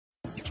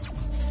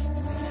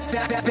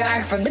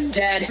Back from the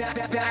dead.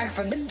 Back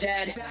from the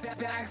dead.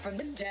 Back from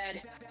the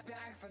dead.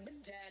 Back from the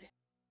dead.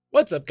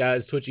 What's up,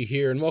 guys? Twitchy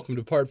here, and welcome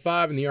to part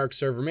 5 in the ARK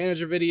Server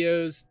Manager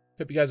videos.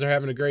 Hope you guys are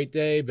having a great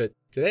day, but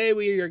today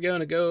we are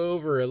going to go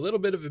over a little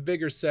bit of a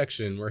bigger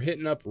section. We're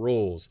hitting up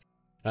roles.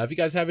 If you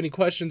guys have any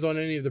questions on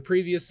any of the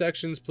previous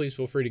sections, please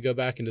feel free to go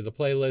back into the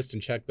playlist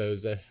and check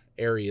those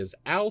areas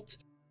out.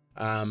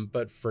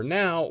 But for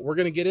now, we're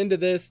going to get into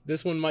this.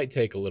 This one might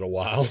take a little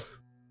while.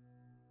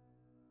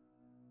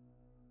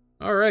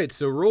 All right,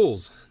 so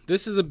rules.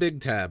 This is a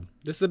big tab.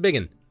 This is a big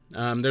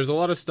one. There's a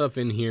lot of stuff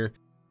in here,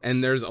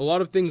 and there's a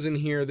lot of things in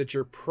here that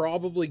you're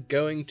probably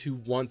going to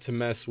want to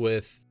mess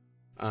with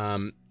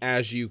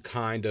as you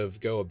kind of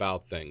go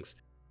about things.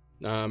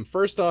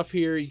 First off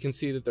here, you can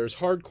see that there's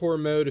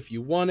hardcore mode if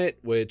you want it,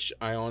 which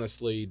I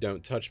honestly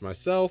don't touch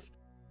myself.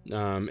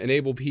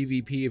 Enable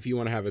PvP if you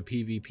want to have a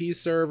PvP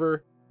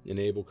server.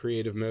 Enable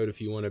creative mode if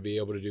you want to be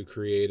able to do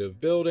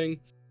creative building.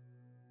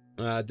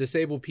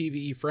 Disable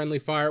PvE friendly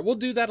fire. We'll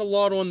do that a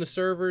lot on the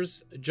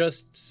servers,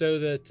 just so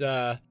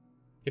that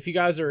if you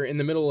guys are in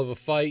the middle of a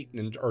fight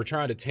and are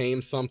trying to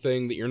tame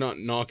something, that you're not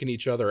knocking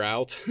each other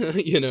out,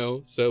 you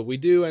know. So we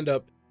do end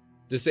up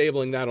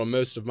disabling that on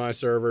most of my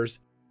servers.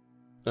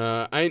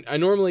 I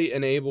normally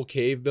enable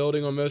cave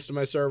building on most of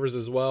my servers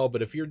as well,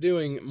 but if you're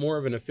doing more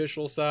of an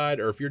official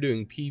side, or if you're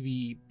doing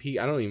PvP,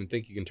 I don't even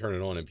think you can turn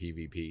it on in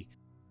PvP.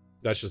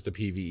 That's just a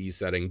PvE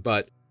setting.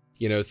 But,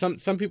 you know, some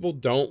people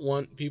don't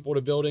want people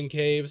to build in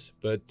caves,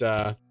 but,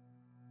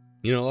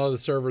 you know, a lot of the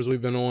servers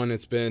we've been on,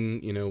 it's been,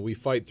 you know, we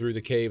fight through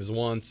the caves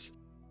once,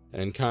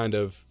 and kind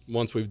of,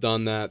 once we've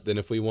done that, then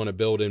if we want to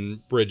build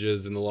in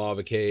bridges in the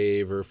lava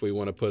cave, or if we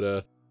want to put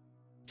a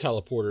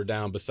teleporter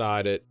down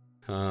beside it,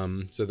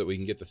 so that we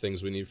can get the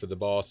things we need for the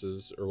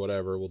bosses or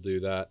whatever, we'll do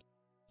that.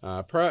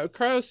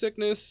 Cryo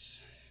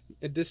sickness,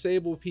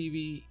 disable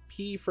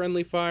PvP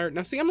friendly fire.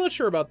 Now see, I'm not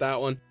sure about that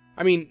one.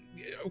 I mean,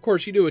 of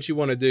course you do what you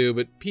want to do,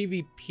 but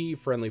PvP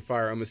friendly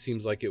fire almost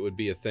seems like it would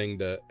be a thing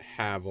to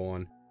have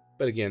on.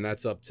 But again,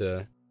 that's up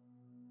to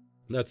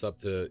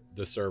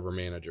the server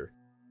manager.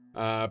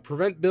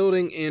 Prevent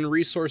building in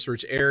resource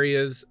rich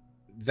areas.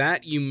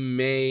 That you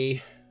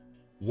may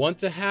want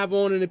to have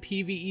on in a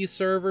PvE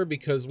server,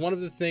 because one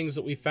of the things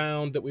that we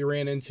found that we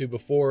ran into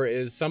before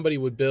is somebody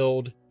would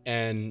build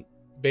and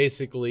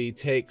basically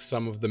take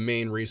some of the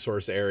main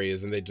resource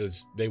areas, and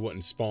they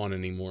wouldn't spawn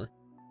anymore.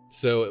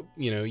 So,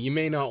 you know, you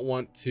may not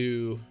want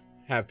to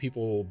have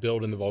people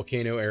build in the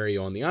volcano area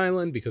on the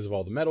island because of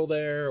all the metal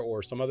there,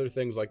 or some other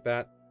things like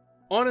that.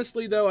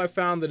 Honestly though, I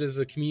found that as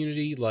a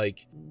community,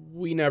 like,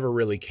 we never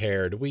really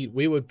cared. We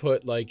would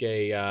put like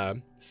a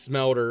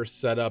smelter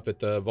set up at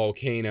the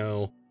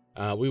volcano.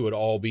 We would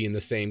all be in the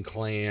same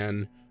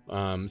clan,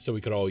 so we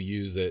could all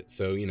use it.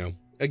 So, you know,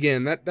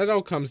 again, that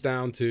all comes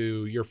down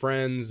to your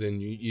friends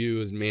and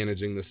you as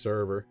managing the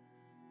server.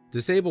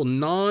 Disable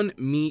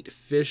non-meat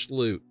fish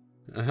loot.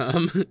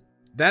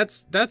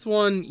 That's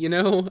one, you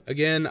know,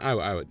 again,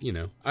 I would, you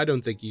know, I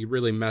don't think you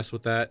really mess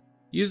with that.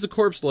 Use the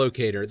corpse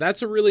locator.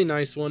 That's a really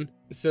nice one,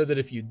 so that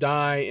if you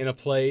die in a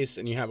place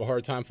and you have a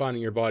hard time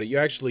finding your body, you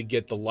actually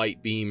get the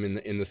light beam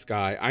in the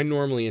sky. I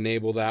normally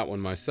enable that one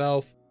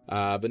myself.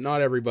 But not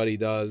everybody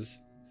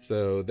does,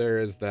 so there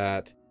is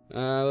that.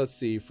 Let's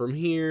see, from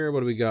here,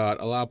 what do we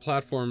got? Allow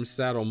platform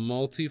saddle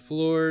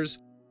multi-floors.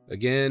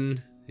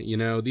 Again, you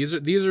know, these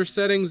are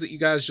settings that you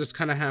guys just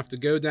kind of have to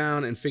go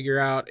down and figure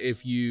out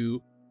if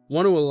you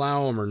want to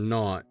allow them or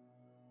not.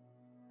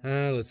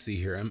 Let's see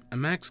here, a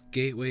max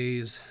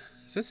gateways.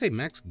 Does that say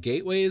max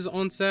gateways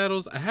on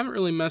saddles? I haven't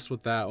really messed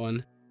with that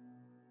one.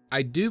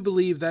 I do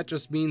believe that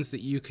just means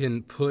that you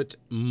can put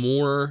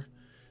more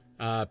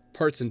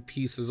parts and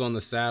pieces on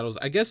the saddles.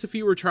 I guess if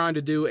you were trying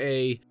to do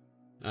a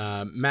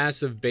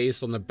massive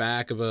base on the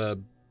back of a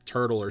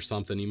turtle or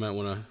something, you might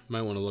want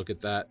to look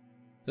at that.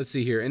 Let's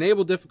see here.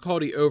 Enable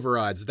difficulty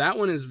overrides. That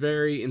one is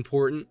very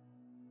important.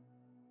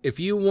 If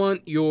you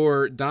want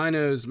your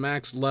dino's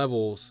max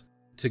levels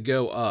to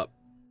go up,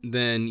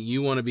 then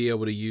you want to be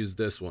able to use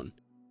this one,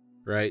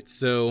 right?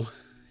 So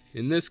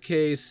in this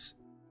case,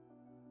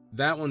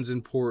 that one's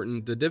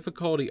important. The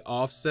difficulty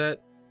offset,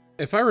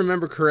 if I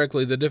remember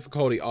correctly, the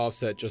difficulty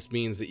offset just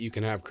means that you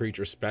can have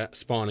creatures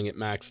spawning at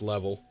max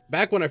level.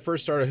 Back when I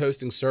first started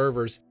hosting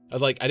servers, I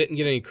didn't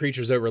get any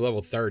creatures over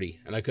level 30,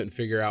 and I couldn't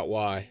figure out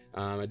why.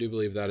 I do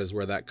believe that is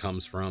where that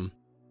comes from.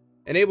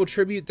 Enable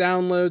tribute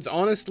downloads.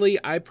 Honestly,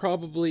 I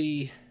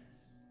probably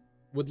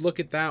would look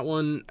at that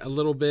one a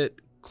little bit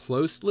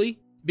closely,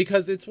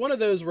 because it's one of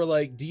those where,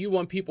 like, do you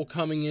want people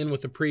coming in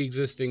with a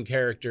pre-existing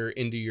character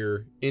into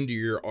your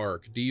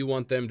ARK? Do you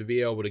want them to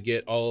be able to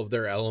get all of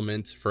their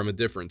elements from a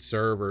different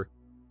server?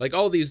 Like,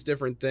 all these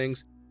different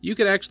things. You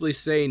could actually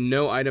say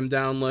no item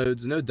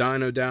downloads, no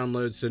dino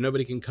downloads, so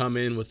nobody can come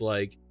in with,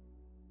 like,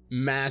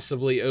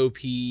 massively OP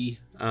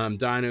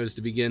dinos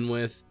to begin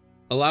with.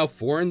 Allow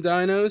foreign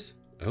dinos?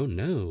 Oh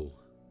no.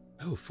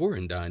 Oh,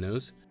 foreign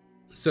dinos.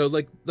 So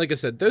like I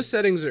said, those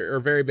settings are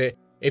very big.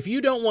 If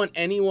you don't want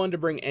anyone to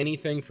bring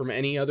anything from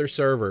any other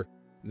server,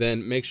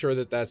 then make sure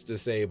that that's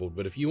disabled.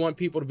 But if you want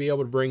people to be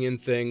able to bring in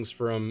things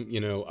from, you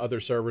know, other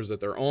servers that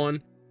they're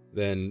on,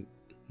 then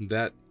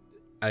that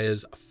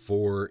is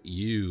for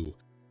you.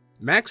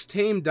 Max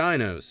tame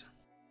dinos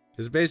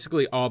is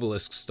basically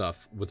obelisk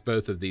stuff with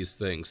both of these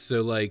things.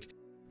 So like,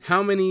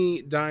 how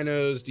many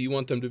dinos do you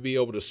want them to be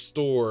able to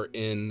store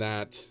in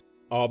that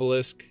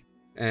obelisk?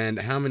 And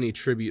how many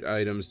tribute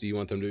items do you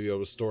want them to be able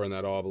to store in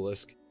that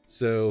obelisk?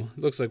 So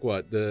looks like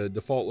what? The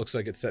default looks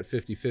like it's set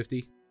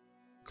 50-50.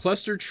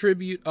 Cluster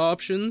tribute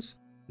options.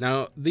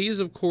 Now, these,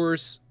 of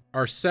course,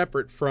 are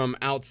separate from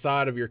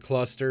outside of your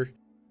cluster.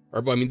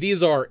 Or, I mean,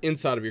 these are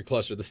inside of your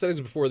cluster. The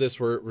settings before this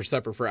were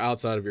separate for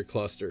outside of your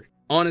cluster.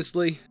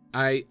 Honestly,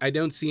 I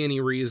don't see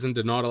any reason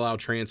to not allow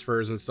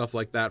transfers and stuff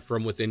like that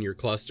from within your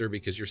cluster,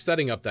 because you're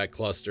setting up that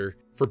cluster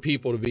for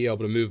people to be able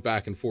to move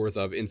back and forth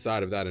of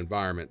inside of that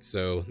environment.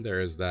 So there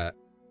is that.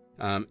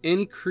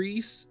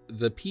 Increase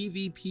the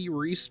PvP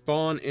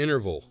respawn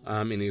interval.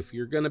 And if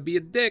you're going to be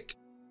a dick,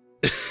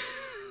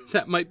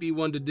 that might be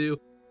one to do.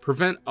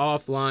 Prevent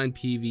offline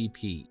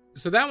PvP.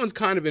 So that one's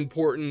kind of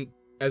important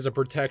as a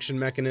protection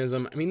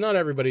mechanism. I mean, not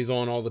everybody's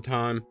on all the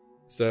time.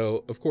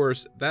 So, of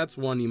course, that's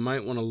one you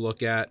might want to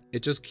look at.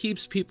 It just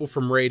keeps people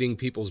from raiding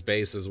people's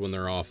bases when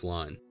they're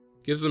offline.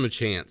 Gives them a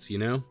chance, you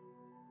know?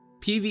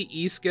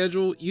 PvE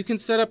schedule. You can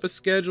set up a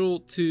schedule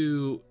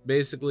to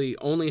basically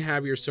only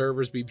have your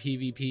servers be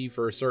PvP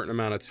for a certain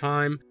amount of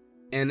time.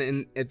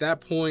 And at that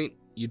point,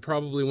 you'd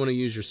probably want to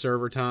use your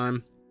server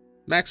time.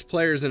 Max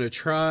players in a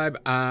tribe.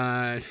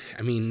 I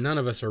mean, none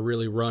of us are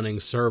really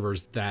running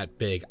servers that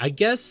big. I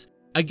guess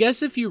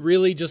if you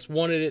really just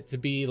wanted it to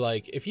be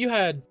like, if you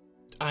had,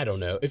 I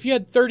don't know, if you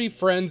had 30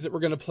 friends that were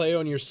going to play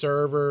on your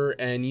server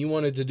and you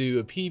wanted to do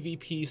a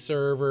PvP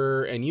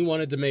server and you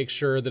wanted to make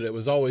sure that it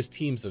was always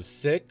teams of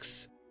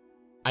 6,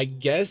 I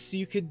guess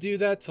you could do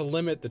that to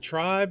limit the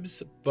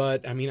tribes.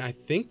 But I mean, I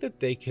think that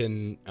they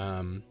can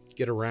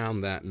get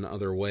around that in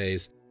other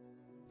ways.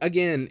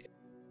 Again,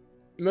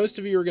 most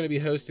of you are going to be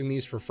hosting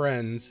these for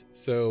friends,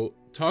 so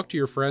talk to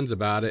your friends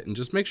about it and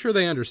just make sure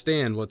they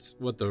understand what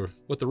the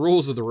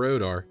rules of the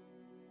road are.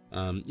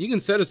 You can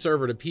set a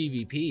server to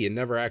PvP and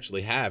never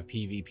actually have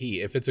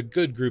PvP if it's a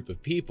good group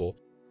of people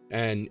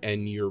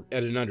and you're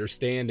at an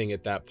understanding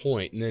at that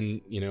point. And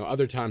then, you know,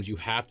 other times you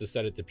have to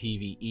set it to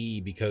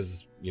PvE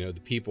because, you know,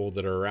 the people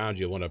that are around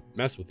you want to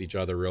mess with each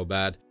other real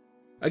bad.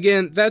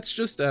 Again, that's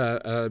just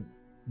a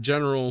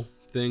general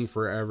thing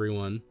for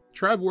everyone.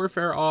 Tribe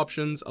warfare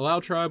options. Allow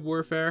tribe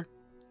warfare.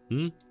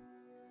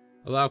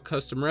 Allow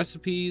custom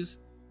recipes.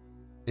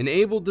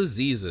 Enable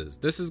diseases.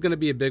 This is going to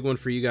be a big one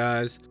for you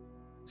guys.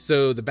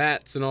 So the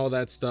bats and all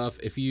that stuff,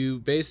 if you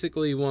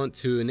basically want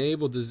to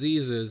enable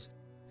diseases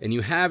and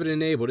you have it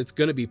enabled, it's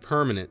going to be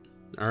permanent.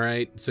 All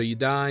right. So you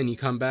die and you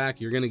come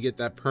back, you're going to get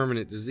that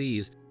permanent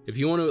disease. If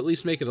you want to at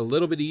least make it a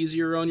little bit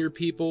easier on your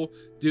people,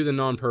 do the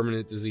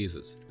non-permanent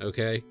diseases.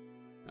 Okay.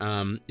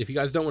 If you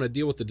guys don't want to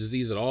deal with the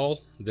disease at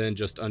all, then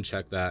just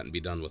uncheck that and be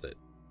done with it.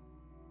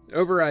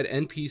 Override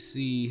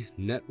NPC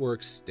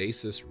network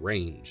stasis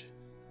range.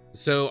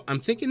 So I'm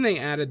thinking they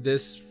added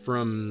this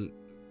from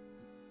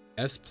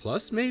S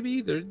Plus, maybe?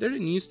 There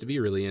didn't used to be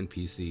really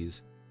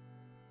NPCs.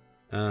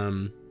 So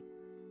I'm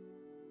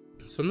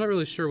not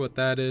really sure what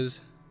that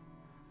is.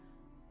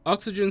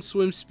 Oxygen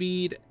swim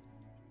speed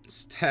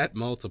stat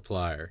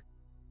multiplier.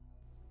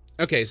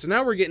 Okay, so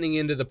now we're getting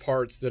into the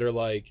parts that are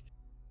like,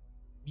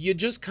 you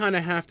just kind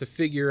of have to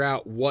figure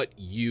out what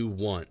you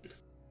want.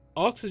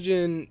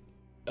 Oxygen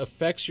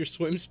affects your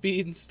swim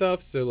speed and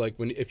stuff, so like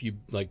if you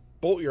like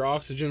bolt your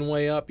oxygen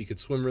way up, you could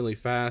swim really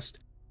fast.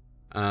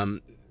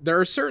 There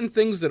are certain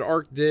things that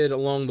ARK did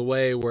along the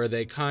way where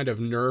they kind of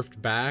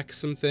nerfed back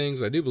some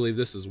things. I do believe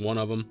this is one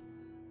of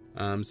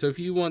them. So if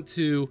you want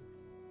to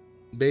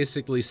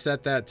basically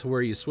set that to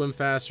where you swim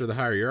faster the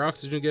higher your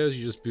oxygen goes,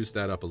 you just boost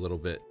that up a little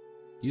bit.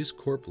 Use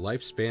corp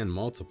lifespan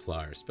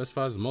multiplier.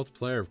 Specifies the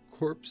multiplier of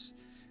corpse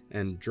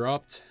and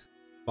dropped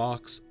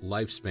box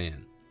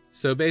lifespan.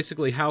 So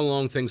basically how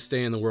long things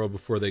stay in the world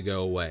before they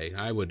go away.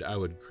 I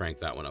would crank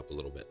that one up a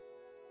little bit.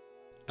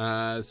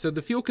 So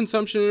the fuel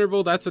consumption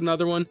interval, that's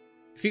another one.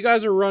 If you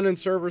guys are running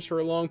servers for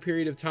a long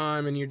period of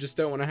time and you just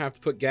don't want to have to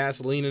put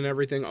gasoline and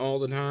everything all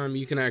the time,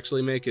 you can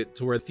actually make it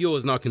to where fuel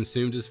is not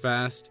consumed as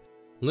fast.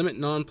 Limit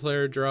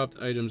non-player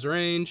dropped items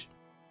range.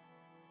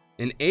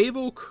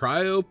 Enable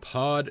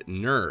cryopod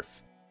nerf.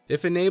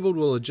 If enabled,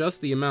 will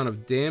adjust the amount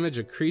of damage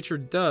a creature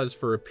does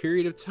for a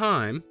period of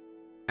time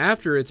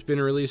after it's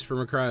been released from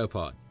a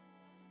cryopod.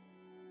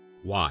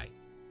 Why?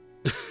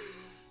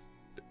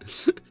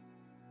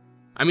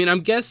 I mean,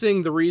 I'm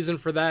guessing the reason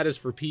for that is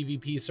for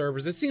PvP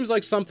servers. It seems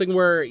like something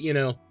where, you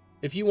know,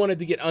 if you wanted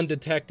to get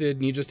undetected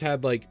and you just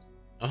had like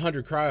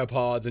 100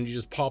 cryopods and you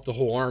just popped a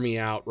whole army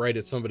out right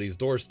at somebody's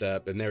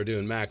doorstep and they're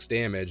doing max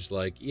damage,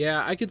 like,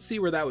 yeah, I could see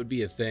where that would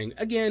be a thing.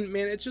 Again,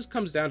 man, it just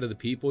comes down to the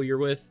people you're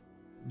with.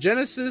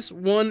 Genesis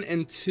 1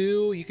 and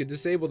 2, you could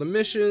disable the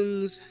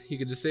missions, you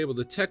could disable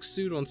the tech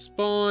suit on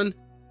spawn.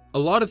 A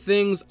lot of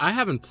things, I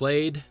haven't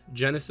played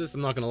Genesis,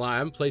 I'm not gonna lie, I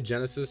haven't played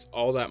Genesis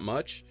all that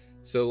much.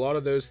 So a lot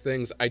of those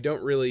things I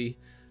don't really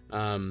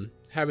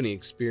have any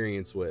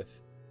experience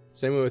with.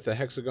 Same way with the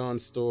Hexagon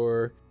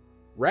store.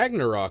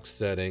 Ragnarok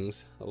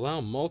settings.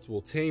 Allow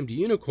multiple tamed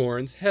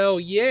unicorns. Hell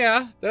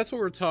yeah, that's what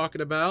we're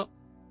talking about.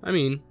 I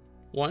mean,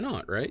 why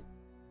not, right?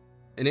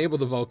 Enable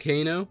the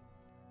volcano.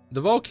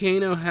 The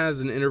volcano has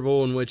an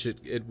interval in which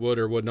it would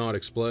or would not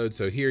explode,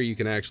 so here you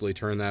can actually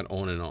turn that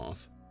on and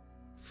off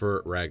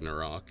for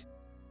Ragnarok.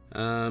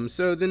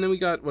 So then we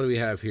got, what do we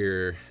have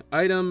here?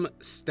 Item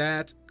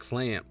stat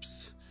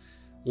clamps.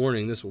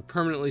 Warning, this will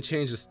permanently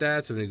change the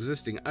stats of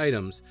existing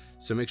items,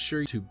 so make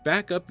sure to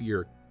back up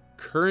your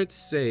current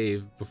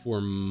save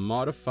before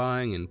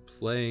modifying and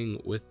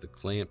playing with the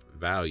clamp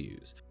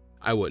values.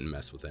 I wouldn't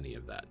mess with any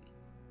of that,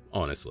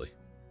 honestly.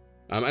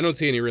 I don't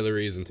see any really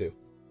reason to.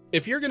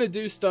 If you're gonna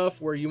do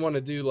stuff where you want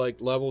to do like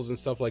levels and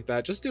stuff like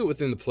that, just do it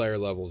within the player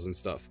levels and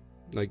stuff.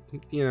 Like,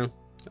 you know,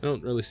 I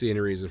don't really see any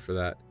reason for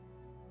that.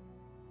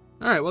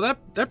 Alright, well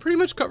that pretty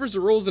much covers the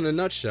rules in a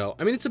nutshell.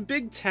 I mean, it's a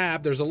big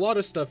tab, there's a lot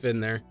of stuff in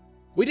there.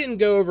 We didn't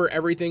go over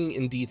everything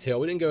in detail,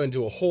 we didn't go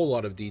into a whole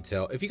lot of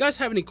detail. If you guys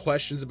have any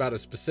questions about a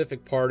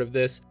specific part of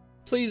this,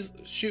 please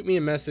shoot me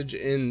a message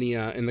in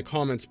the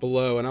comments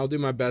below, and I'll do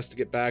my best to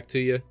get back to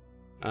you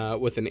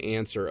with an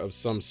answer of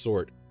some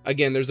sort.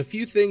 Again, there's a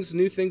few things,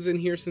 new things in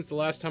here since the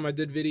last time I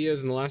did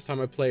videos and the last time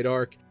I played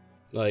ARK.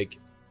 Like,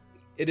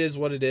 it is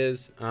what it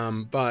is,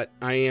 but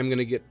I am going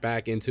to get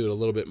back into it a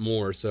little bit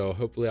more, so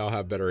hopefully I'll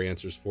have better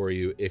answers for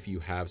you if you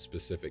have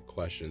specific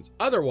questions.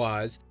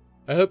 Otherwise,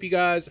 I hope you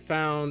guys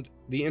found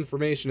the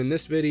information in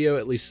this video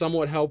at least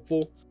somewhat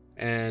helpful,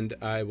 and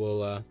I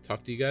will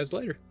talk to you guys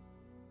later.